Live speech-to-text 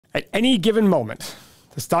At any given moment,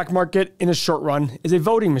 the stock market in a short run is a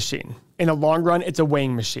voting machine. In a long run, it's a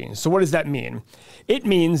weighing machine. So what does that mean? It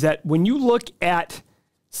means that when you look at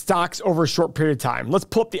stocks over a short period of time, let's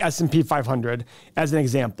pull up the S&P 500 as an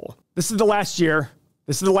example. This is the last year.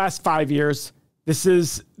 This is the last 5 years. This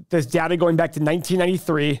is this data going back to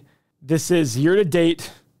 1993. This is year to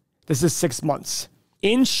date. This is 6 months.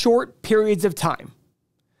 In short periods of time,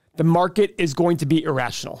 the market is going to be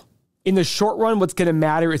irrational. In the short run, what's going to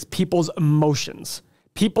matter is people's emotions,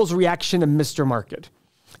 people's reaction to Mr. Market.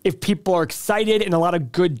 If people are excited and a lot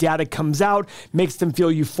of good data comes out, makes them feel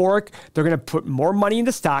euphoric, they're going to put more money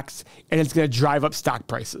into stocks and it's going to drive up stock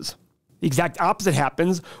prices. The exact opposite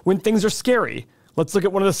happens when things are scary. Let's look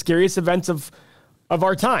at one of the scariest events of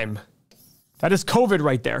our time. That is COVID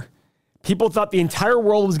right there. People thought the entire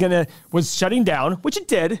world was shutting down, which it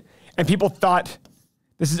did, and people thought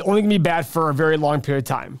this is only going to be bad for a very long period of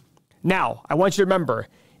time. Now, I want you to remember,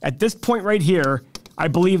 at this point right here, I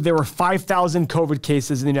believe there were 5,000 COVID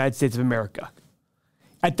cases in the United States of America.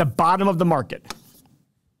 At the bottom of the market.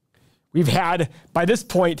 We've had, by this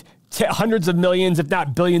point, hundreds of millions, if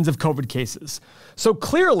not billions of COVID cases. So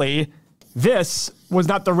clearly, this was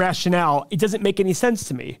not the rationale. It doesn't make any sense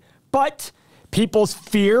to me. But people's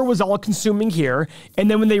fear was all consuming here. And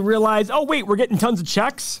then when they realized, oh, wait, we're getting tons of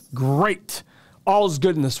checks. Great. All is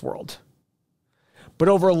good in this world. But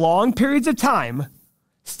over long periods of time,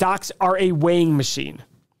 stocks are a weighing machine.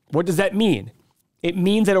 What does that mean? It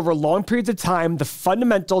means that over long periods of time, the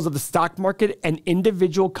fundamentals of the stock market and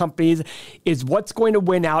individual companies is what's going to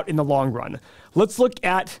win out in the long run. Let's look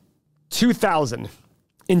at 2000.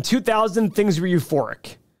 In 2000, things were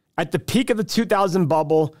euphoric. At the peak of the 2000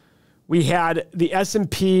 bubble, we had the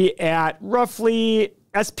S&P at roughly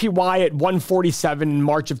SPY at 147 in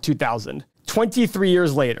March of 2000. 23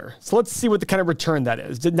 years later. So let's see what the kind of return that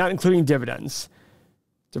is, not including dividends.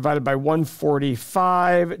 Divided by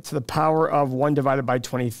 145 to the power of 1 divided by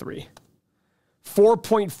 23.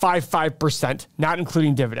 4.55%, not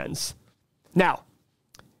including dividends. Now,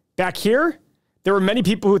 back here, there were many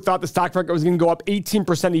people who thought the stock market was going to go up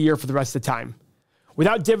 18% a year for the rest of the time.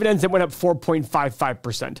 Without dividends, it went up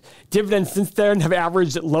 4.55%. Dividends since then have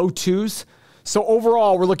averaged at low twos. So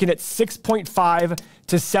overall, we're looking at 6.5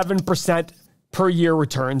 to 7% per year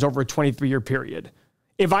returns over a 23-year period.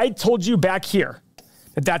 If I told you back here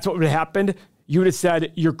that that's what would have happened, you would have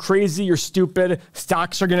said, you're crazy, you're stupid,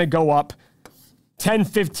 stocks are going to go up 10,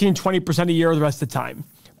 15, 20% a year the rest of the time.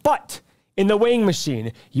 But in the weighing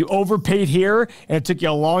machine, you overpaid here, and it took you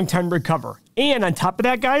a long time to recover. And on top of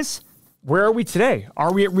that, guys, where are we today?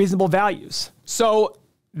 Are we at reasonable values? So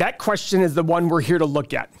that question is the one we're here to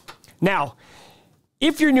look at. Now,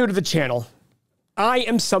 if you're new to the channel, I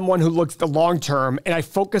am someone who looks at the long term and I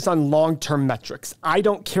focus on long-term metrics. I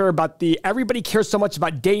don't care about everybody cares so much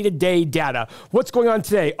about day-to-day data. What's going on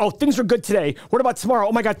today? Oh, things are good today. What about tomorrow?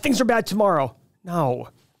 Oh my God, things are bad tomorrow. No.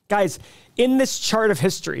 Guys, in this chart of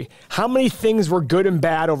history, how many things were good and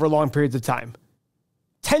bad over long periods of time?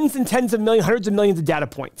 Tens and tens of millions, hundreds of millions of data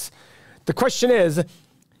points. The question is,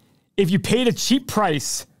 if you paid a cheap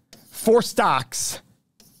price for stocks,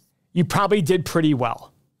 you probably did pretty well.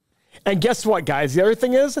 And guess what, guys? The other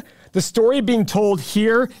thing is, the story being told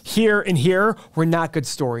here, here, and here were not good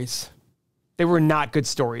stories. They were not good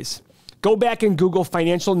stories. Go back and Google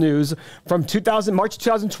financial news from March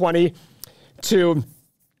 2020 to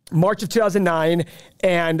March of 2009,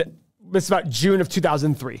 and it's about June of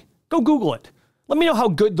 2003. Go Google it. Let me know how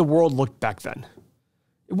good the world looked back then.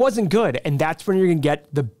 It wasn't good, and that's when you're going to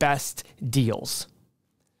get the best deals.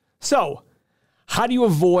 So, how do you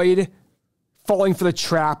avoid falling for the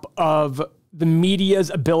trap of the media's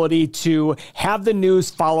ability to have the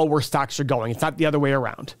news follow where stocks are going? It's not the other way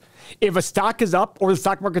around. If a stock is up or the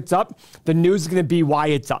stock market's up, the news is going to be why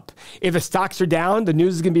it's up. If the stocks are down, the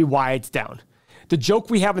news is going to be why it's down. The joke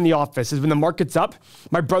we have in the office is when the market's up,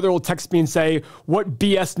 my brother will text me and say, what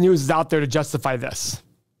BS news is out there to justify this?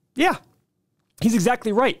 Yeah, he's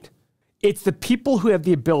exactly right. It's the people who have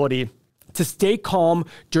the ability to stay calm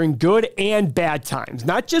during good and bad times.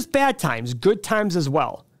 Not just bad times, good times as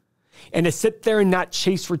well. And to sit there and not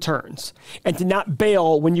chase returns. And to not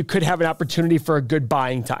bail when you could have an opportunity for a good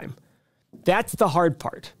buying time. That's the hard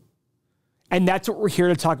part. And that's what we're here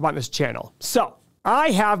to talk about in this channel. So,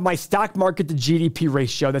 I have my stock market to GDP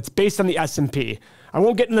ratio that's based on the S&P. I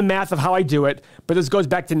won't get into the math of how I do it, but this goes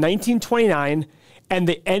back to 1929 and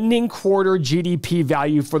the ending quarter GDP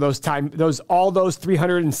value for all those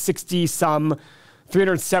 370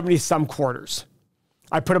 some quarters.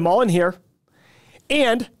 I put them all in here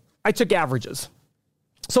and I took averages.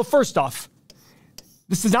 So first off,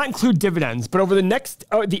 this does not include dividends, but over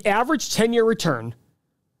the average 10-year return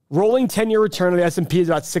Rolling 10-year return on the S&P is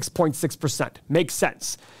about 6.6%. Makes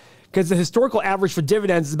sense. Because the historical average for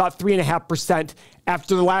dividends is about 3.5%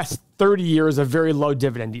 after the last 30 years of very low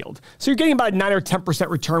dividend yield. So you're getting about a 9 or 10%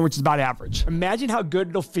 return, which is about average. Imagine how good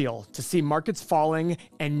it'll feel to see markets falling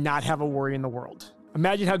and not have a worry in the world.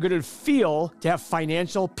 Imagine how good it'd feel to have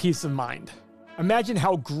financial peace of mind. Imagine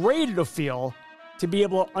how great it'll feel to be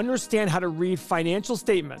able to understand how to read financial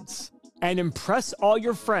statements and impress all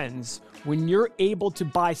your friends when you're able to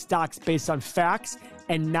buy stocks based on facts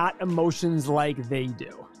and not emotions like they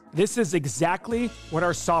do. This is exactly what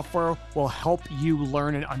our software will help you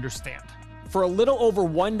learn and understand. For a little over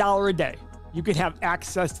 $1 a day, you can have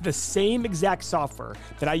access to the same exact software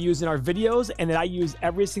that I use in our videos and that I use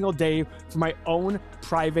every single day for my own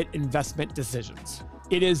private investment decisions.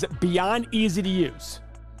 It is beyond easy to use.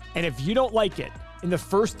 And if you don't like it in the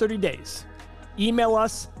first 30 days, email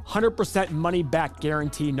us, 100% money back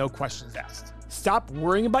guarantee, no questions asked. Stop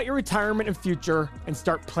worrying about your retirement and future and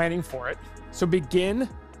start planning for it. So begin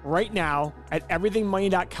right now at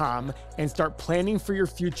everythingmoney.com and start planning for your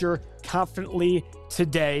future confidently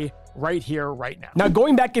today, right here, right now. Now,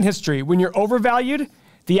 going back in history, when you're overvalued,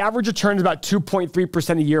 the average return is about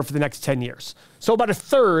 2.3% a year for the next 10 years. So about a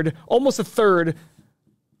third, almost a third,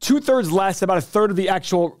 2/3 less, about a third of the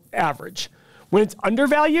actual average. When it's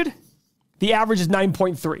undervalued, the average is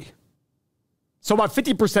 9.3. So about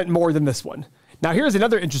 50% more than this one. Now, here's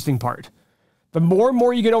another interesting part. The more and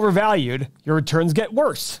more you get overvalued, your returns get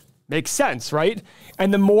worse. Makes sense, right?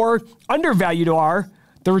 And the more undervalued you are,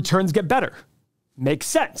 the returns get better. Makes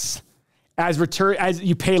sense. As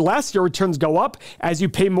you pay less, your returns go up. As you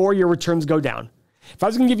pay more, your returns go down. If I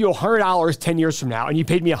was going to give you $100 10 years from now and you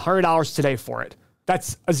paid me $100 today for it,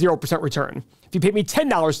 that's a 0% return. If you paid me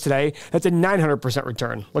 $10 today, that's a 900%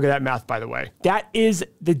 return. Look at that math, by the way. That is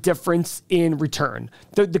the difference in return.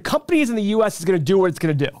 The companies in the US is going to do what it's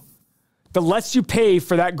going to do. The less you pay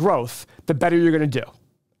for that growth, the better you're going to do.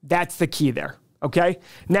 That's the key there, okay?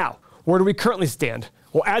 Now, where do we currently stand?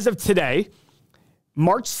 Well, as of today,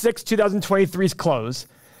 March 6, 2023's close,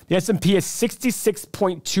 the S&P is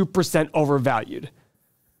 66.2% overvalued.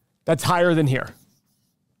 That's higher than here.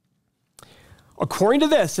 According to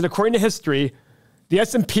this, and according to history, the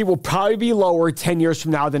S&P will probably be lower 10 years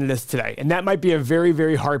from now than it is today. And that might be a very,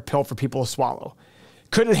 very hard pill for people to swallow.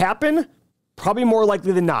 Could it happen? Probably more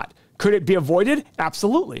likely than not. Could it be avoided?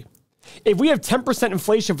 Absolutely. If we have 10%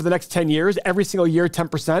 inflation for the next 10 years, every single year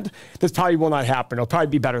 10%, this probably will not happen. It'll probably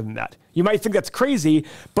be better than that. You might think that's crazy,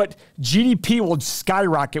 but GDP will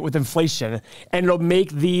skyrocket with inflation, and it'll make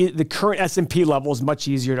the current S&P levels much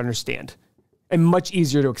easier to understand and much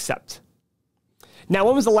easier to accept. Now,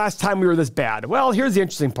 when was the last time we were this bad? Well, here's the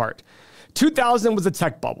interesting part. 2000 was a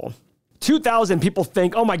tech bubble. 2000, people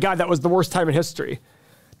think, oh my God, that was the worst time in history.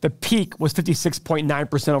 The peak was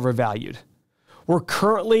 56.9% overvalued. We're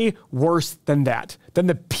currently worse than that, than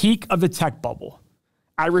the peak of the tech bubble.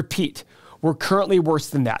 I repeat, we're currently worse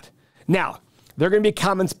than that. Now, there are going to be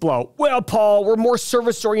comments below. Well, Paul, we're more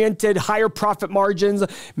service-oriented, higher profit margins,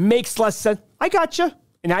 makes less sense. I gotcha,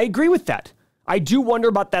 and I agree with that. I do wonder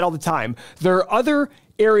about that all the time. There are other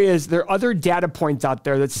areas, there are other data points out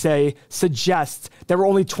there that suggest that we're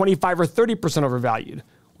only 25 or 30% overvalued,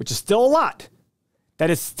 which is still a lot. That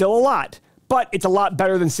is still a lot, but it's a lot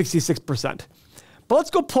better than 66%. But let's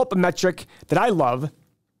go pull up a metric that I love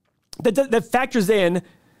that factors in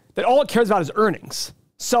that all it cares about is earnings.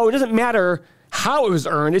 So it doesn't matter how it was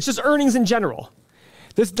earned, it's just earnings in general.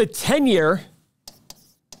 This is the 10-year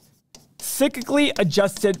cyclically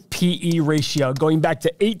adjusted PE ratio going back to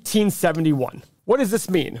 1871. What does this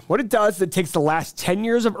mean? What it does is it takes the last 10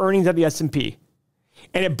 years of earnings of the S&P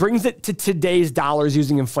and it brings it to today's dollars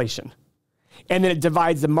using inflation. And then it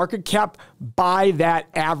divides the market cap by that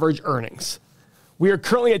average earnings. We are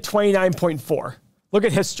currently at 29.4. Look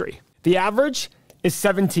at history. The average is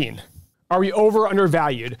 17. Are we over or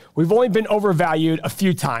undervalued? We've only been overvalued a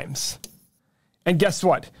few times. And guess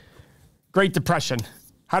what? Great Depression.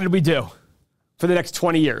 How did we do for the next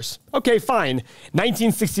 20 years? Okay, fine.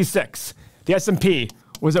 1966, the S&P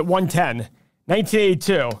was at 110.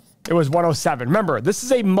 1982, it was 107. Remember, this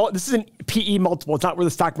is an PE multiple. It's not where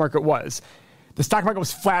the stock market was. The stock market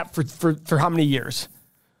was flat for how many years?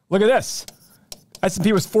 Look at this.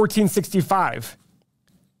 S&P was 1465.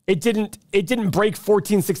 It didn't break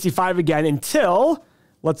 1465 again until,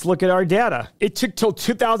 let's look at our data. It took till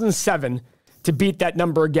 2007 to beat that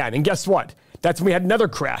number again. And guess what? That's when we had another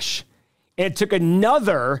crash. And it took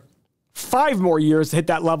another 5 more years to hit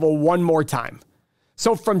that level one more time.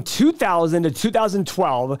 So from 2000 to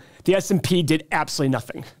 2012, the S&P did absolutely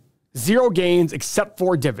nothing. 0 gains except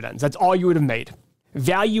for dividends. That's all you would have made.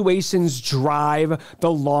 Valuations drive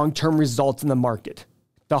the long-term results in the market.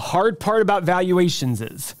 The hard part about valuations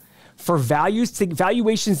is for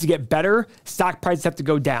valuations to get better, stock prices have to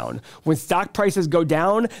go down. When stock prices go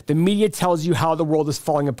down, the media tells you how the world is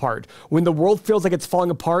falling apart. When the world feels like it's falling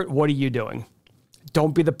apart, what are you doing?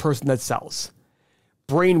 Don't be the person that sells.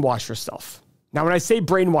 Brainwash yourself. Now, when I say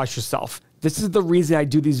brainwash yourself, this is the reason I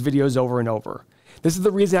do these videos over and over. This is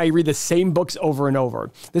the reason I read the same books over and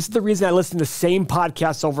over. This is the reason I listen to the same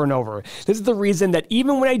podcasts over and over. This is the reason that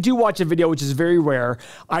even when I do watch a video, which is very rare,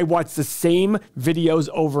 I watch the same videos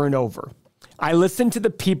over and over. I listen to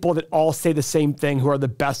the people that all say the same thing who are the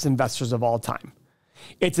best investors of all time.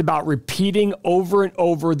 It's about repeating over and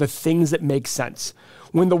over the things that make sense.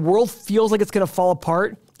 When the world feels like it's going to fall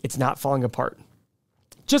apart, it's not falling apart.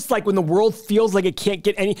 Just like when the world feels like it can't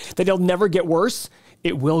get that it'll never get worse,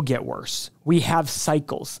 it will get worse. We have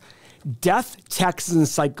cycles. Death, taxes, and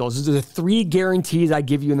cycles. Those are the three guarantees I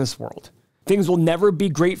give you in this world. Things will never be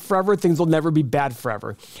great forever. Things will never be bad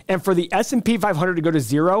forever. And for the S&P 500 to go to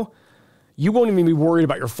zero, you won't even be worried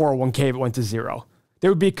about your 401k if it went to zero. There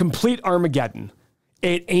would be a complete Armageddon.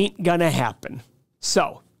 It ain't gonna happen.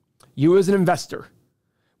 So, you as an investor,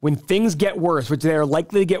 when things get worse, which they are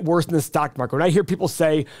likely to get worse in the stock market, when I hear people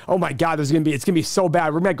say, oh my God, it's going to be so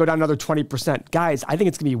bad, we're going to go down another 20%. Guys, I think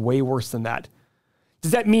it's going to be way worse than that. Does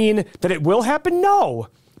that mean that it will happen? No.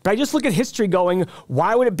 But I just look at history going,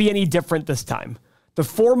 why would it be any different this time? The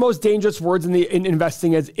four most dangerous words in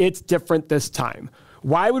investing is, it's different this time.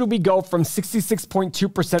 Why would we go from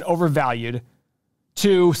 66.2% overvalued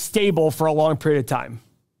to stable for a long period of time?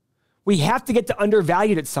 We have to get to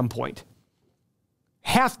undervalued at some point.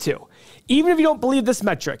 Have to. Even if you don't believe this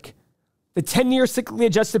metric, the 10-year cyclically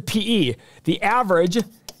adjusted PE, the average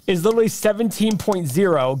is literally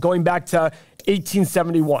 17.0 going back to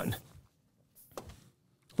 1871.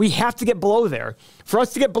 We have to get below there. For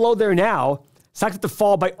us to get below there now, stocks have to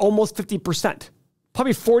fall by almost 50%,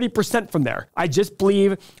 probably 40% from there. I just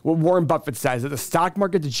believe what Warren Buffett says, that the stock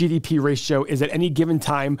market to GDP ratio is at any given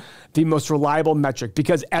time the most reliable metric,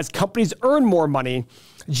 because as companies earn more money,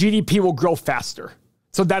 GDP will grow faster.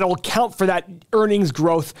 So that'll account for that earnings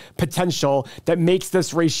growth potential that makes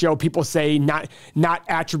this ratio, people say, not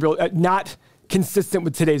consistent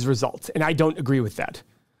with today's results. And I don't agree with that.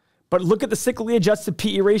 But look at the cyclically adjusted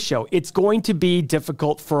PE ratio. It's going to be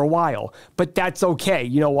difficult for a while, but that's okay.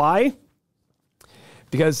 You know why?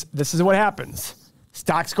 Because this is what happens.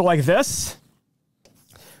 Stocks go like this,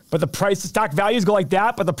 but the price of stock values go like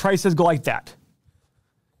that, but the prices go like that.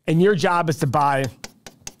 And your job is to buy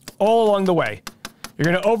all along the way.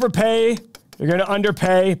 You're going to overpay, you're going to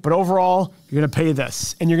underpay, but overall, you're going to pay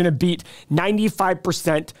this. And you're going to beat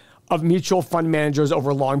 95% of mutual fund managers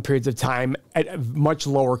over long periods of time at a much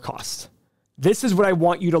lower cost. This is what I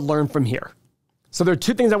want you to learn from here. So there are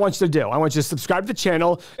two things I want you to do. I want you to subscribe to the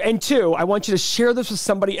channel. And two, I want you to share this with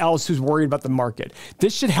somebody else who's worried about the market.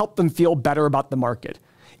 This should help them feel better about the market.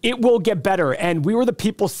 It will get better. And we were the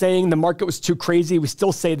people saying the market was too crazy. We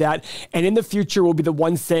still say that. And in the future, we'll be the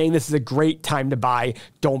ones saying this is a great time to buy.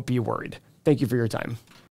 Don't be worried. Thank you for your time.